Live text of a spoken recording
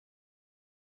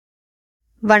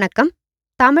வணக்கம்.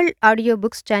 Tamil audio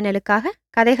books சேனலுக்காக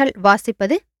கதைகள்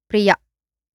வாசிப்பது பிரியா.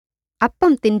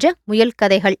 அப்பம் தின்ற முயல்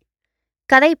கதைகள்.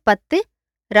 கதை 10.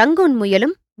 ரங்கூன்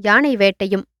முயலும் யானை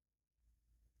வேட்டையும்.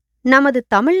 நமது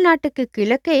தமிழ்நாட்டுக்கு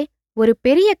கிழக்கே ஒரு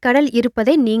பெரிய கடல்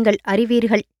இருப்பதை நீங்கள்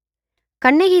அறிவீர்கள்.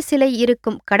 கண்ணகி சிலை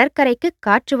இருக்கும் கடற்கரைக்கு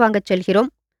காற்று வாங்கச்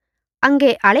செல்கிறோம்.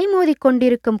 அங்கே அலைமோதிக்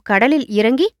கொண்டிருக்கும் கடலில்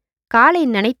இறங்கி காலை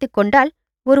நனைத்துக் கொண்டால்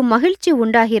ஒரு மகிழ்ச்சி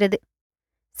உண்டாகிறது.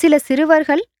 சில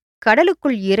சிறுவர்கள்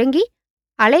கடலுக்குள் இறங்கி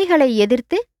அலைகளை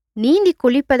எதிர்த்து நீந்தி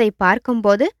குளிப்பதை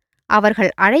பார்க்கும்போது அவர்கள்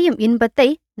அடையும் இன்பத்தை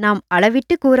நாம்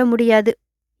அளவிட்டு கூற முடியாது.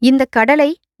 இந்த கடலை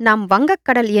நாம்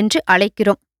வங்கக்கடல் என்று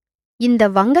அழைக்கிறோம். இந்த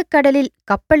வங்கக்கடலில்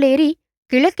கப்பலேறி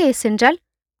கிழக்கே சென்றால்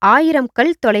 1000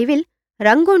 கல் தொலைவில்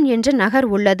ரங்கூன் என்ற நகர்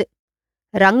உள்ளது.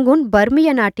 ரங்கூன்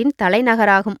பர்மிய நாட்டின்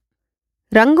தலைநகராகும்.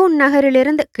 ரங்கூன்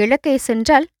நகரிலிருந்து கிழக்கே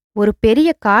சென்றால் ஒரு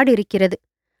பெரிய காடு இருக்கிறது.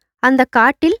 அந்த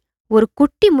காட்டில் ஒரு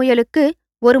குட்டி முயலுக்கு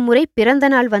ஒரு முறை பிறந்த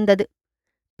நாள் வந்தது.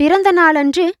 பிறந்த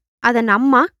நாளன்று அதன்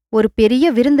அம்மா ஒரு பெரிய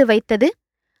விருந்து வைத்தது.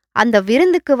 அந்த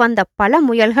விருந்துக்கு வந்த பல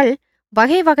முயல்கள்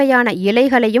வகை வகையான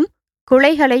இலைகளையும்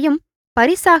குலைகளையும்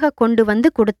பரிசாக கொண்டு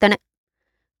வந்து கொடுத்தன.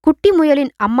 குட்டி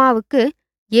முயலின் அம்மாவுக்கு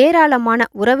ஏராளமான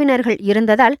உறவினர்கள்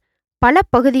இருந்ததால் பல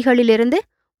பகுதிகளிலிருந்து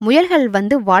முயல்கள்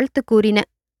வந்து வாழ்த்து கூறின.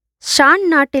 ஷான்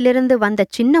நாட்டிலிருந்து வந்த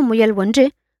சின்ன முயல் ஒன்று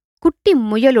குட்டி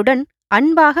முயலுடன்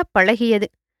அன்பாக பழகியது.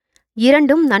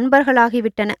 இரண்டும்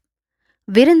நண்பர்களாகிவிட்டன.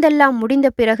 விருந்தெல்லாம் முடிந்த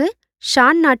பிறகு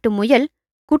ஷான் நாட்டு முயல்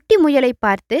குட்டி முயலை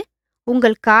பார்த்து,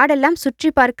 "உங்கள் காடெல்லாம் சுற்றி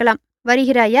பார்க்கலாம்,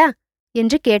 வருகிறாயா?"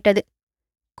 என்று கேட்டது.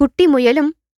 குட்டி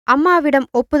முயலும் அம்மாவிடம்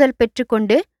ஒப்புதல்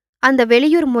பெற்றுக்கொண்டு அந்த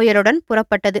வெளியூர் முயலுடன்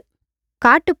புறப்பட்டது.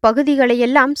 காட்டுப்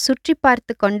பகுதிகளையெல்லாம் சுற்றி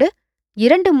பார்த்து கொண்டு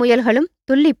 2 முயல்களும்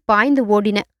துள்ளிப் பாய்ந்து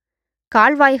ஓடின.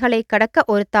 கால்வாய்களை கடக்க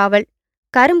ஒரு தாவல்,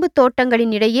 கரும்பு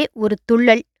தோட்டங்களின் இடையே ஒரு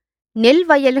துள்ளல், நெல்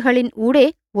வயல்களின் ஊடே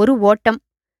ஒரு ஓட்டம்,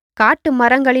 காட்டு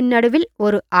மரங்களின் நடுவில்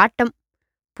ஒரு ஆட்டம்,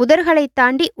 புதர்களைத்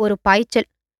தாண்டி ஒரு பாய்ச்சல்.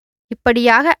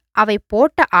 இப்படியாக அவை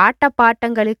போட்ட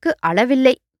ஆட்டப்பாட்டங்களுக்கு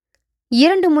அளவில்லை.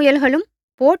 2 முயல்களும்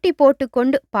போட்டி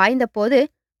போட்டுக்கொண்டு பாய்ந்தபோது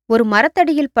ஒரு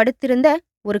மரத்தடியில் படுத்திருந்த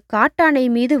ஒரு காட்டானை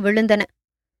மீது விழுந்தன.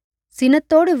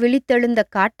 சினத்தோடு விழித்தெழுந்த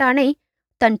காட்டானை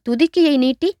தன் துதிக்கையை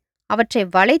நீட்டி அவற்றை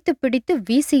வளைத்து பிடித்து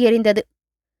வீசி எறிந்தது.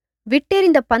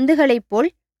 விட்டெறிந்த பந்துகளைப் போல்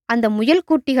அந்த முயல்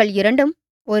குட்டிகள் இரண்டும்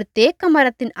ஒரு தேக்க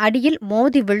மரத்தின் அடியில்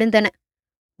மோதி விழுந்தன.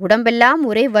 உடம்பெல்லாம்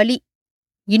ஒரே வலி.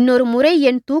 "இன்னொரு முறை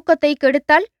என் தூக்கத்தை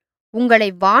கெடுத்தால் உங்களை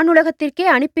வானுலகத்திற்கே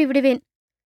அனுப்பிவிடுவேன்"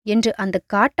 என்று அந்த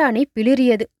காட்டானை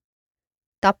பிளிறியது.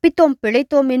 தப்பித்தோம்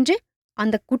பிழைத்தோம் என்று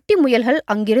அந்த குட்டி முயல்கள்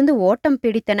அங்கிருந்து ஓட்டம்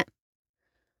பிடித்தன.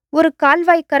 ஒரு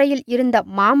கால்வாய்க்கரையில் இருந்த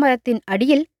மாமரத்தின்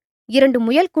அடியில் 2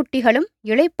 முயல் குட்டிகளும்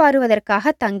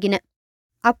இளைப்பாறுவதற்காக தங்கின.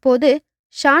 அப்போது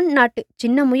ஷான் நாட்டு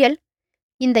சின்ன முயல்,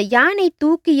 "இந்த யானை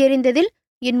தூக்கி எறிந்ததில்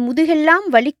என் முதுகெல்லாம்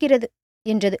வலிக்கிறது"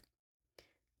 என்றது.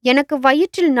 "எனக்கு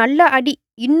வயிற்றில் நல்ல அடி,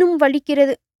 இன்னும்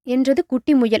வலிக்கிறது" என்றது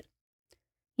குட்டி முயல்.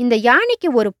 "இந்த யானைக்கு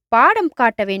ஒரு பாடம்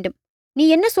காட்ட வேண்டும். நீ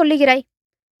என்ன சொல்லுகிறாய்?"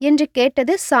 என்று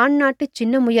கேட்டது ஷான் நாட்டு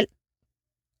சின்ன முயல்.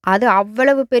 "அது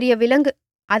அவ்வளவு பெரிய விலங்கு,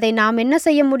 அதை நாம் என்ன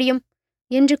செய்ய முடியும்?"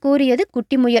 என்று கூறியது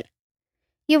குட்டி முயல்.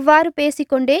 இவ்வாறு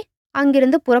பேசிக்கொண்டே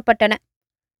அங்கிருந்து புறப்பட்டன.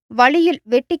 வழியில்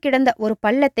வெட்டி கிடந்த ஒரு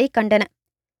பள்ளத்தை கண்டன.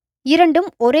 இரண்டும்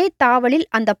ஒரே தாவலில்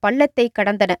அந்த பள்ளத்தை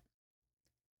கடந்தன.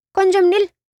 "கொஞ்சம் நில்,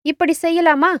 இப்படி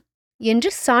செய்யலாமா?" என்று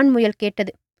ஷான் முயல்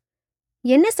கேட்டது.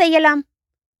 "என்ன செய்யலாம்?"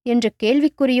 என்று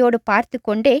கேள்விக்குறியோடு பார்த்து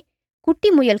கொண்டே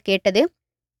குட்டி முயல் கேட்டது.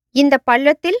 "இந்த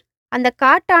பள்ளத்தில் அந்த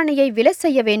காட்டானையை விழ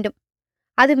செய்ய வேண்டும்.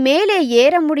 அது மேலே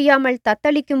ஏற முடியாமல்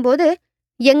தத்தளிக்கும்போது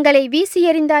எங்களை வீசி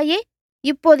எறிந்தாயே,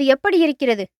 இப்போது எப்படி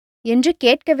இருக்கிறது என்று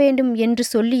கேட்க வேண்டும்" என்று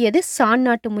சொல்லியது ஷான்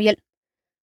நாட்டு முயல்.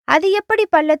 "அது எப்படி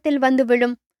பள்ளத்தில் வந்து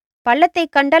விழும்?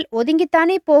 பள்ளத்தைக் கண்டால்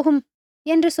ஒதுங்கித்தானே போகும்"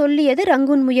 என்று சொல்லியது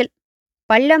ரங்கூன் முயல்.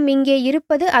 "பள்ளம் இங்கே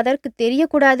இருப்பது அதற்கு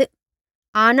தெரியக்கூடாது.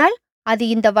 ஆனால் அது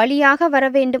இந்த வழியாக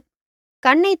வரவேண்டும்.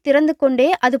 கண்ணை திறந்து கொண்டே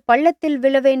அது பள்ளத்தில்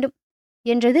விழ வேண்டும்"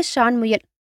 என்றது ஷான் முயல்.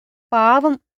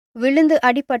 "பாவம், விழுந்து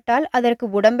அடிபட்டால் அதற்கு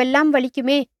உடம்பெல்லாம்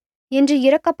வலிக்குமே" என்று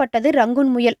இரக்கப்பட்டது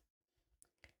ரங்கூன் முயல்.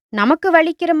 "நமக்கு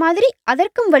வலிக்கிற மாதிரி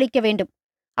அதற்கும் வலிக்க வேண்டும்.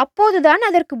 அப்போதுதான்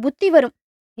அதற்கு புத்தி வரும்"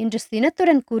 என்று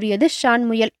சினத்துடன் கூறியது ஷான்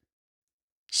முயல்.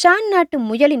 ஷான் நாட்டு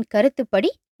முயலின் கருத்துப்படி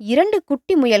 2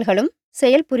 குட்டி முயல்களும்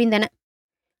செயல் புரிந்தன.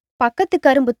 பக்கத்து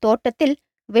கரும்பு தோட்டத்தில்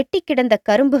வெட்டி கிடந்த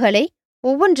கரும்புகளை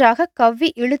ஒவ்வொன்றாக கவ்வி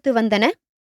இழுத்து வந்தன.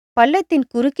 பள்ளத்தின்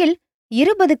குறுக்கில்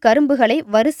 20 கரும்புகளை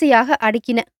வரிசையாக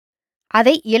அடுக்கின.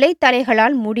 அதை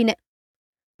இலைத்தலைகளால் மூடின.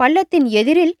 பள்ளத்தின்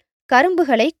எதிரில்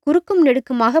கரும்புகளை குறுக்கும்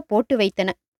நெடுக்குமாக போட்டு வைத்தன.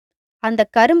 அந்த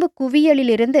கரும்பு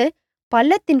குவியலிலிருந்து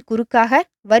பள்ளத்தின் குறுக்காக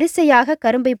வரிசையாக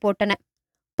கரும்பை போட்டன.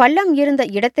 பள்ளம் இருந்த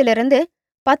இடத்திலிருந்து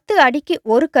 10 அடிக்கு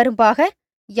ஒரு கரும்பாக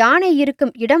யானை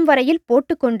இருக்கும் இடம் வரையில்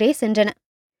போட்டுக்கொண்டே சென்றன.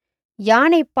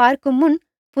 யானை பார்க்கும் முன்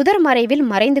புதர் மறைவில்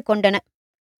மறைந்து கொண்டன.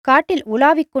 காட்டில்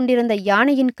உலாவிக் கொண்டிருந்த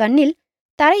யானையின் கண்ணில்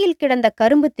தரையில் கிடந்த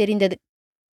கரும்பு தெரிந்தது.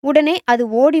 உடனே அது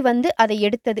ஓடி வந்து அதை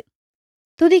எடுத்தது.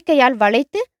 துதிக்கையால்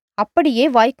வளைத்து அப்படியே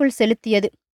வாய்க்குள் செலுத்தியது.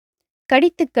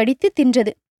 கடித்து கடித்து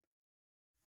தின்றது.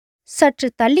 சற்று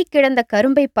தள்ளிக் கிடந்த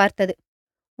கரும்பை பார்த்தது.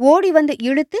 ஓடி வந்து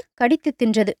இழுத்து கடித்து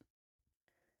தின்றது.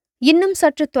 இன்னும்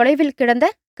சற்று தொலைவில் கிடந்த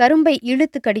கரும்பை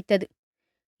இழுத்து கடித்தது.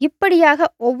 இப்படியாக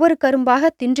ஒவ்வொரு கரும்பாக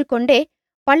தின்று கொண்டே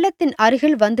பள்ளத்தின்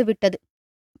அருகில் வந்துவிட்டது.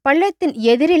 பள்ளத்தின்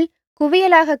எதிரில்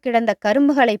குவியலாக கிடந்த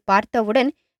கரும்புகளை பார்த்தவுடன்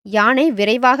யானை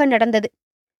விரைவாக நடந்தது.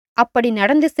 அப்படி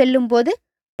நடந்து செல்லும்போது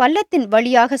பள்ளத்தின்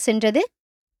வழியாக சென்றது.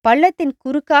 பள்ளத்தின்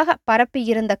குறுக்காக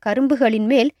பரப்பியிருந்த கரும்புகளின்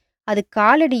மேல் அது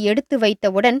காலடி எடுத்து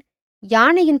வைத்தவுடன்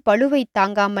யானையின் பளுவை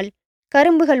தாங்காமல்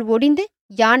கரும்புகள் ஒடிந்து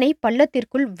யானை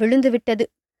பள்ளத்திற்குள் விழுந்துவிட்டது.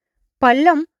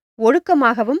 பள்ளம்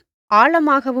ஒழுக்கமாகவும்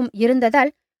ஆழமாகவும்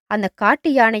இருந்ததால் அந்த காட்டு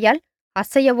யானையால்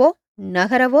அசையவோ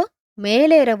நகரவோ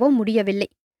மேலேறவோ முடியவில்லை.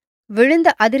 விழுந்த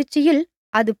அதிர்ச்சியில்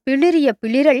அது பிளிறிய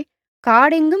பிளிரல்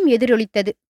காடெங்கும்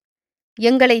எதிரொலித்தது.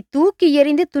 "எங்களை தூக்கி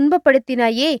எறிந்து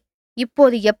துன்பப்படுத்தினாயே,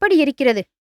 இப்போது எப்படி இருக்கிறது?"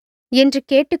 என்று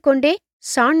கேட்டுக்கொண்டே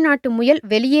சான் நாட்டு முயல்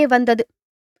வெளியே வந்தது.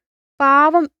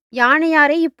 "பாவம்,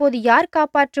 யானையாரை இப்போது யார்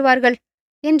காப்பாற்றுவார்கள்?"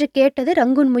 என்று கேட்டது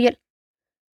ரங்கூன் முயல்.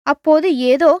 அப்போது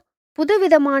ஏதோ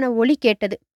புதுவிதமான ஒலி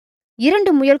கேட்டது.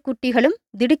 2 முயல் குட்டிகளும்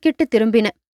திடுக்கிட்டு திரும்பின.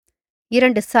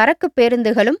 2 சரக்கு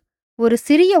பேருந்துகளும் ஒரு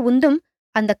சிறிய உந்தும்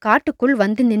அந்த காட்டுக்குள்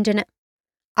வந்து நின்றன.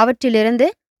 அவற்றிலிருந்து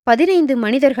 15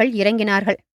 மனிதர்கள்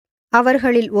இறங்கினார்கள்.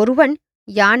 அவர்களில் ஒருவன்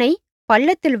யானை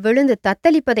பள்ளத்தில் விழுந்து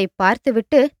தத்தளிப்பதை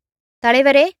பார்த்துவிட்டு,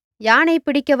 "தலைவரே, யானை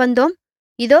பிடிக்க வந்தோம்.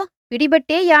 இதோ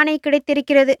பிடிபட்டே யானை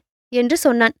கிடைத்திருக்கிறது" என்று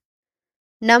சொன்னான்.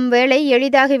 "நம் வேலை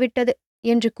எளிதாகிவிட்டது"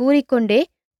 என்று கூறிக்கொண்டே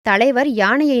தலைவர்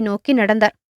யானையை நோக்கி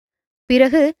நடந்தார்.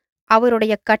 பிறகு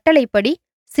அவருடைய கட்டளைப்படி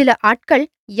சில ஆட்கள்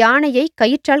யானையை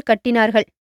கயிற்றால் கட்டினார்கள்.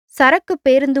 சரக்கு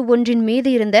பேருந்து ஒன்றின் மீது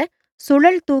இருந்த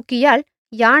சுழல் தூக்கியால்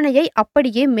யானையை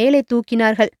அப்படியே மேலே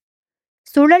தூக்கினார்கள்.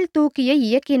 சுழல் தூக்கியை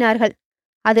இயக்கினார்கள்.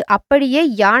 அது அப்படியே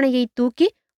யானையை தூக்கி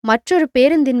மற்றொரு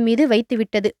பேருந்தின் மீது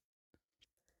வைத்துவிட்டது.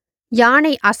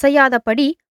 யானை அசையாதபடி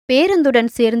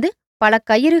பேருந்துடன் சேர்ந்து பல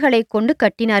கயிறுகளைக் கொண்டு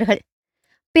கட்டினார்கள்.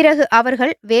 பிறகு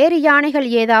அவர்கள் வேறு யானைகள்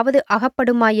ஏதாவது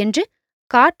அகப்படுமா என்று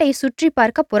காட்டை சுற்றி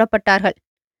பார்க்க புறப்பட்டார்கள்.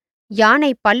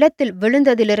 யானை பள்ளத்தில்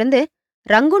விழுந்ததிலிருந்து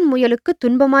ரங்கூன் முயலுக்கு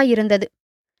துன்பமாயிருந்தது.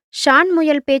 ஷான்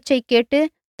முயல் பேச்சைக் கேட்டு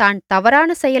தான் தவறான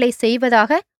செயலை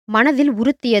செய்வதாக மனதில்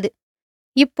உறுத்தியது.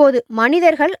 இப்போது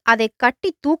மனிதர்கள் அதை கட்டி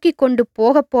தூக்கிக் கொண்டு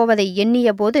போகப் போவதை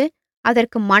எண்ணியபோது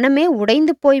அதற்கு மனமே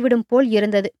உடைந்து போய்விடும் போல்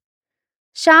இருந்தது.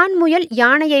 ஷான் முயல்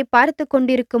யானையை பார்த்து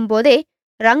கொண்டிருக்கும் போதே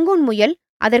ரங்கூன் முயல்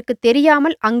அதற்கு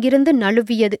தெரியாமல் அங்கிருந்து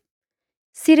நழுவியது.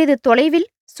 சிறிது தொலைவில்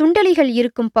சுண்டெலிகள்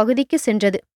இருக்கும் பகுதிக்கு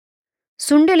சென்றது.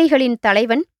 சுண்டெலிகளின்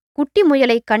தலைவன் குட்டி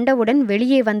முயலை கண்டவுடன்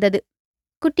வெளியே வந்தது.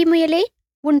 "குட்டி முயலே,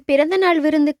 உன் பிறந்தநாள்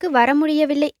விருந்துக்கு வர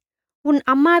முடியவில்லை. உன்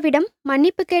அம்மாவிடம்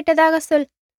மன்னிப்பு கேட்டதாக சொல்.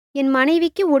 என்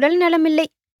மனைவிக்கு உடல் நலமில்லை"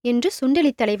 என்று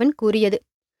சுண்டெலி தலைவன் கூறியது.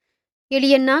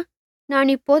 "எலியண்ணா,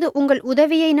 நான் இப்போது உங்கள்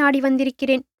உதவியை நாடி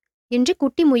வந்திருக்கிறேன்" என்று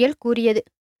குட்டி முயல் கூறியது.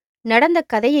 நடந்த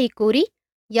கதையை கூறி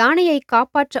யானையை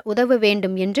காப்பாற்ற உதவ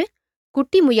வேண்டும் என்று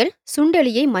குட்டி முயல்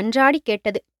சுண்டெலியை மன்றாடி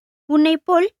கேட்டது.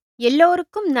 "உன்னைப்போல்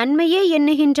எல்லோருக்கும் நன்மையே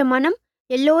எண்ணுகின்ற மனம்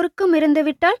எல்லோருக்கும்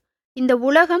இருந்துவிட்டால் இந்த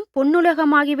உலகம்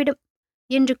பொன்னுலகமாகிவிடும்"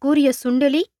 என்று கூறிய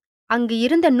சுண்டெலி அங்கு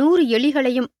இருந்த 100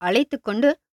 எலிகளையும் அழைத்து கொண்டு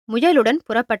முயலுடன்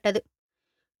புறப்பட்டது.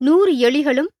 100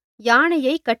 எலிகளும்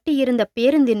யானையை கட்டியிருந்த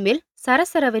பேருந்தின் மேல்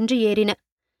சரசரவென்று ஏறின.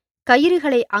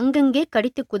 கயிறுகளை அங்கங்கே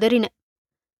கடித்து குதறின.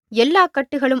 எல்லா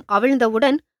கட்டுகளும்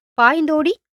அவிழ்ந்தவுடன்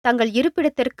பாய்ந்தோடி தங்கள்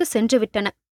இருப்பிடத்திற்கு சென்றுவிட்டன.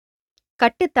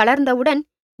 கட்டு தளர்ந்தவுடன்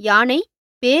யானை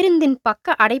பேருந்தின்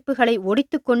பக்க அடைப்புகளை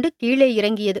ஒடித்துக்கொண்டு கீழே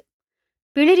இறங்கியது.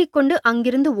 பிளிறிக்கொண்டு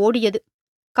அங்கிருந்து ஓடியது.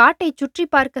 காட்டைச் சுற்றி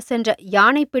பார்க்க சென்ற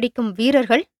யானை பிடிக்கும்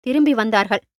வீரர்கள் திரும்பி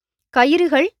வந்தார்கள்.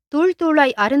 கயிறுகள் தூள்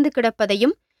தூளாய் அறுந்து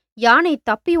கிடப்பதையும் யானை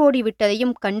தப்பி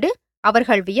ஓடிவிட்டதையும் கண்டு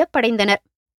அவர்கள் வியப்படைந்தனர்.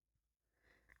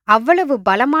 அவ்வளவு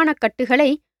பலமான கட்டுகளை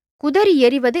குதறி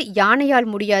எறிவது யானையால்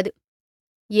முடியாது.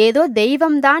 ஏதோ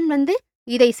தெய்வம்தான் வந்து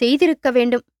இதை செய்திருக்க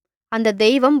வேண்டும். அந்த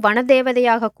தெய்வம்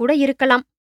வனதேவதையாக கூட இருக்கலாம்.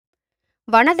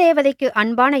 வனதேவதைக்கு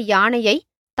அன்பான யானையை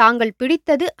தாங்கள்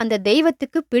பிடித்தது அந்த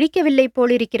தெய்வத்துக்கு பிடிக்கவில்லை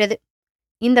போலிருக்கிறது.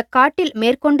 இந்த காட்டில்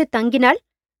மேற்கொண்டு தங்கினால்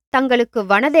தங்களுக்கு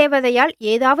வனதேவதையால்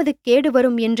ஏதாவது கேடு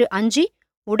வரும் என்று அஞ்சி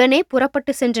உடனே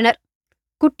புறப்பட்டு சென்றனர்.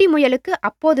 குட்டி முயலுக்கு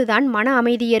அப்போதுதான் மன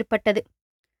அமைதி ஏற்பட்டது.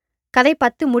 கதை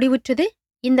 10 முடிவுற்றது.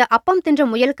 இந்த அப்பம் தின்ற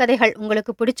முயல் கதைகள்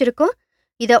உங்களுக்கு பிடிச்சிருக்கும்.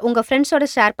 இதை உங்க ஃப்ரெண்ட்ஸோட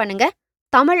ஷேர் பண்ணுங்க.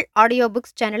 தமிழ் ஆடியோ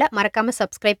புக்ஸ் சேனலை மறக்காம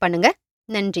சப்ஸ்கிரைப் பண்ணுங்க.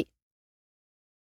 நன்றி.